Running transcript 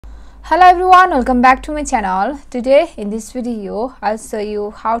Hello everyone, welcome back to my channel. Today in this video I'll show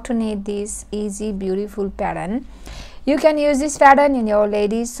you how to knit this easy beautiful pattern. You can use this pattern in your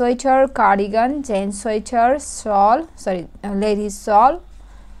ladies sweater, cardigan, jeans sweater, shawl, ladies shawl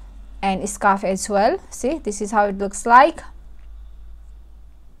and scarf as well. See, this is how it looks like.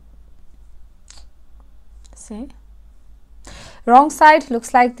 See, wrong side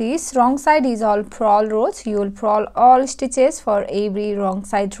looks like this. Wrong side is all purl rows. You will purl all stitches for every wrong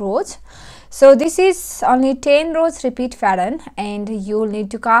side rows. So this is only 10 rows repeat pattern, and you will need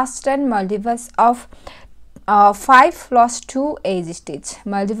to cast 10 multiples of 5 plus 2 edge stitch.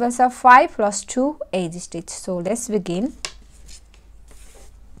 Multiples of 5 plus 2 edge stitch. So let's begin.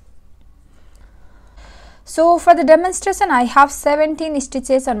 So for the demonstration I have 17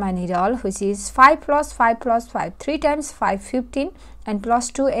 stitches on my needle, which is 5 plus 5 plus 5, 3 times 5 15 and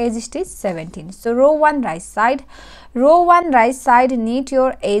plus 2 edge stitch 17. So row 1 right side, knit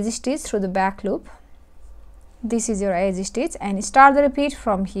your edge stitch through the back loop. This is your edge stitch and start the repeat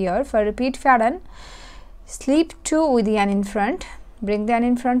from here. For repeat pattern, slip 2 with the yarn in front, bring the yarn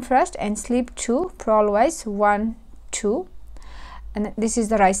in front first and slip 2 purl wise 1 2, and this is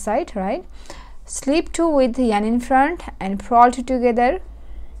the right side, right? Slip 2 with the yarn in front and purl 2 together,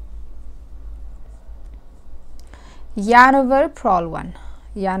 yarn over, purl 1,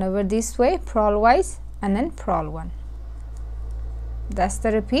 yarn over this way, purl wise and then purl 1. That's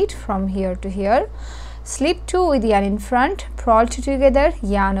the repeat from here to here. Slip 2 with yarn in front, purl 2 together,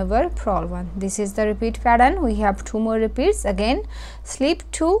 yarn over, purl 1. This is the repeat pattern. We have 2 more repeats. Again, slip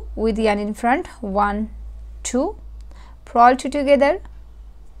 2 with yarn in front, 1 2, purl 2 together,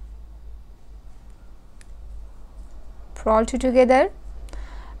 purl 2 together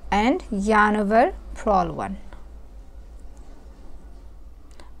and yarn over, purl 1.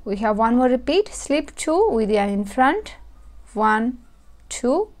 We have one more repeat. Slip 2 with yarn in front, 1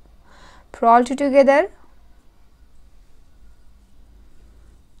 2, purl 2 together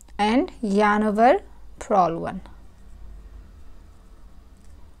and yarn over, purl 1.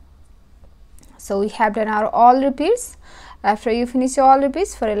 So we have done our all repeats. After you finish all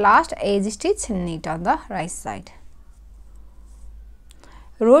repeats, for a last edge stitch, knit on the right side.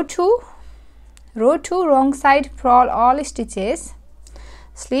 Row 2, wrong side, purl all stitches,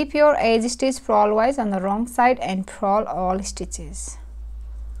 slip your edge stitch purl wise on the wrong side and purl all stitches.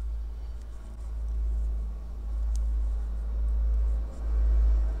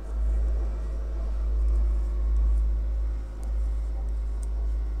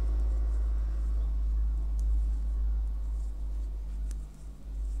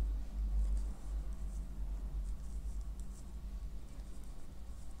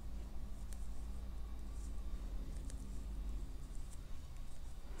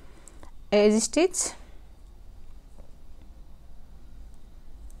 Edge stitch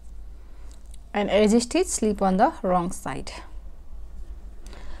and edge stitch, slip on the wrong side.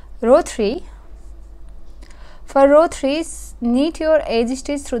 Row 3, for row 3 knit your edge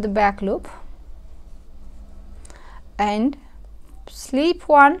stitch through the back loop and slip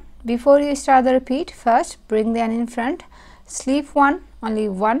 1 before you start the repeat. First bring the yarn in front, slip 1, only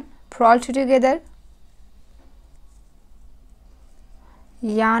 1, purl 2 together,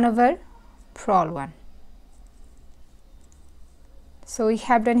 yarn over, purl 1. So we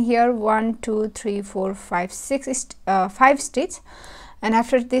have done here 1 2 3 4 5 6 5 stitch, and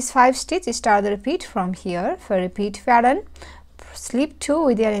after this 5 stitch start the repeat from here. For repeat pattern, slip 2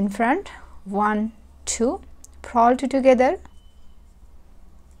 with yarn in front, 1 2, purl 2 together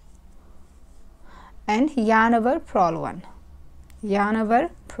and yarn over, purl 1, yarn over,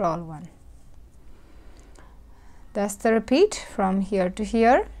 purl 1. That's the repeat from here to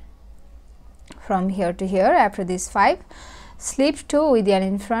here. From here to here, after this 5, slip 2 with yarn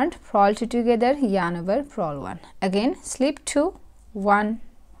in front, purl 2 together, yarn over, purl 1. Again, slip 2, 1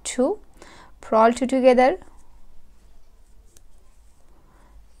 2, purl 2 together,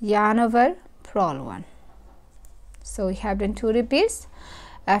 yarn over, purl 1. So we have done 2 repeats.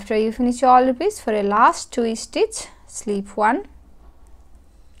 After you finish all repeats, for a last 2 stitch, slip 1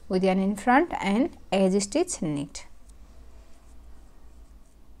 with yarn in front and edge stitch, knit.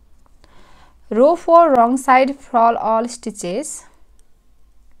 Row 4 wrong side, purl all stitches,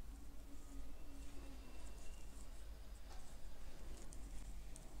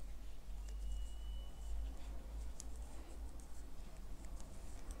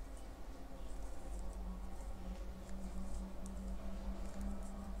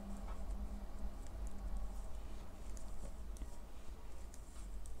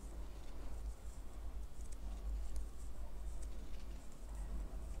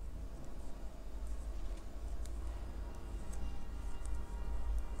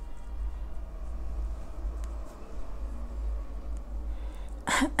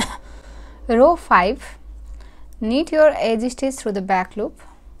 Row 5, knit your edge stitch through the back loop,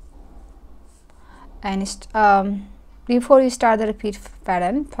 and before you start the repeat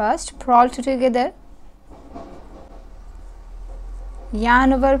pattern, first purl 2 together,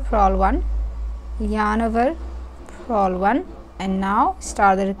 yarn over, purl 1, yarn over, purl 1, and now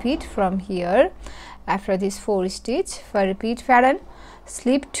start the repeat from here. After this 4 stitch for repeat pattern,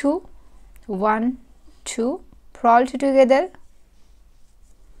 slip 2, 1, 2, purl 2 together,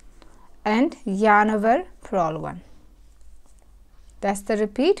 and yarn over, purl 1. That's the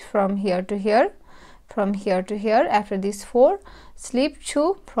repeat from here to here, from here to here. After this 4, slip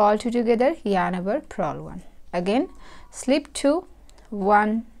 2, purl 2 together, yarn over, purl 1. Again slip 2,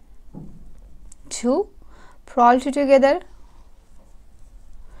 1, 2, purl 2 together,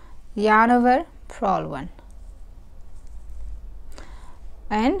 yarn over, purl 1.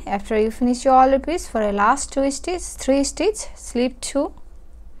 And after you finish your all repeats, for a last 3 stitch, slip 2,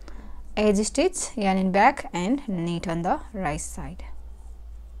 edge stitch, yarn in back, and knit on the right side.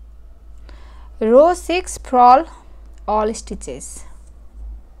 Row 6, purl all stitches.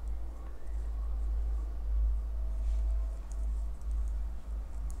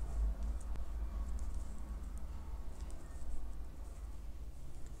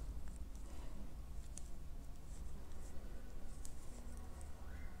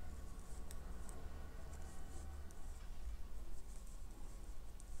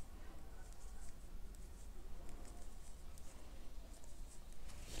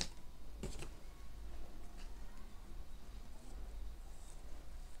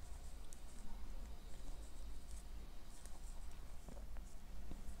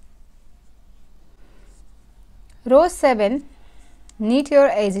 Row 7, knit your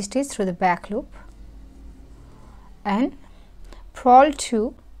edge stitch through the back loop and purl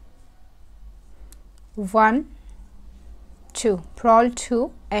 2, 1, 2, purl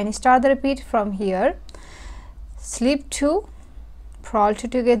 2, and start the repeat from here. Slip 2, purl 2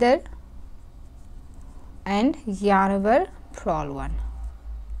 together, and yarn over, purl 1.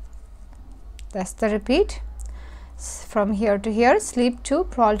 That's the repeat. From here to here, slip 2,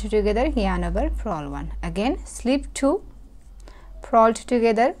 purl 2 together, yarn over, purl 1. Again slip 2, purl 2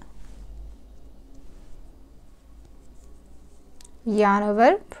 together, yarn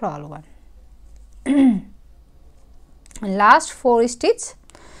over, purl 1. Last 4 stitch,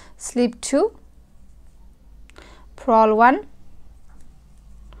 slip 2, purl 1,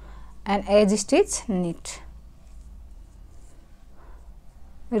 and edge stitch, knit.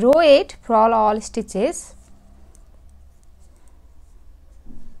 Row 8, purl all stitches.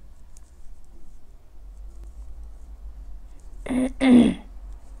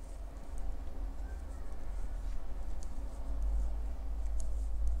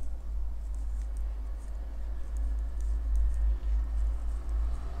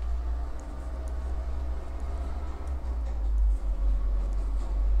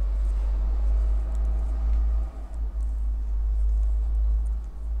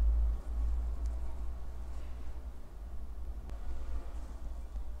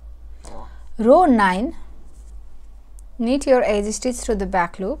 Row 9, knit your edge stitch through the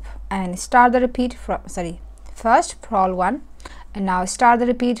back loop and start the repeat from, first purl 1, and now start the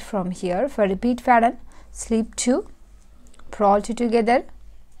repeat from here. For repeat pattern, slip 2, purl 2 together,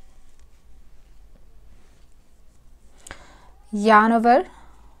 yarn over,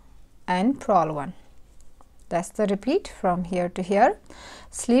 and purl 1. That's the repeat from here to here.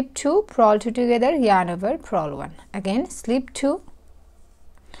 Slip 2, purl 2 together, yarn over, purl 1. Again slip 2,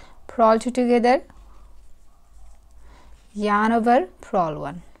 purl 2 together, yarn over, purl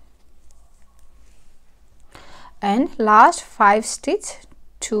 1. And last 5 stitch,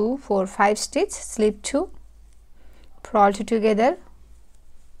 2, 4, 5 stitch, slip 2, purl 2 together,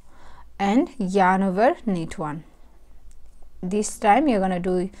 and yarn over, knit 1. This time you're going to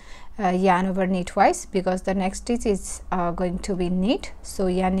do yarn over, knit twice, because the next stitch is going to be knit. So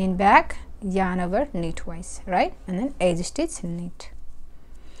yarn in back, yarn over, knit twice, right? And then edge stitch, knit.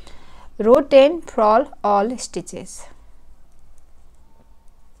 Row 10, purl all stitches.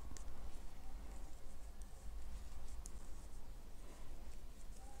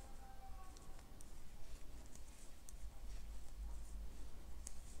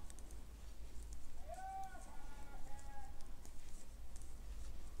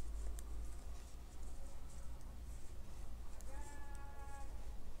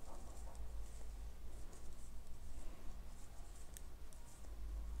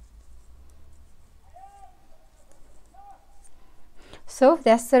 So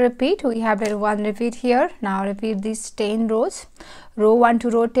that's the repeat. We have done one repeat here. Now repeat these 10 rows, row 1 to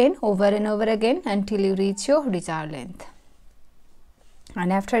row 10, over and over again until you reach your desired length.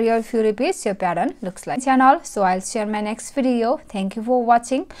 and after your few repeats your pattern looks like channel. So I'll share my next video. Thank you for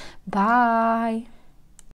watching. Bye.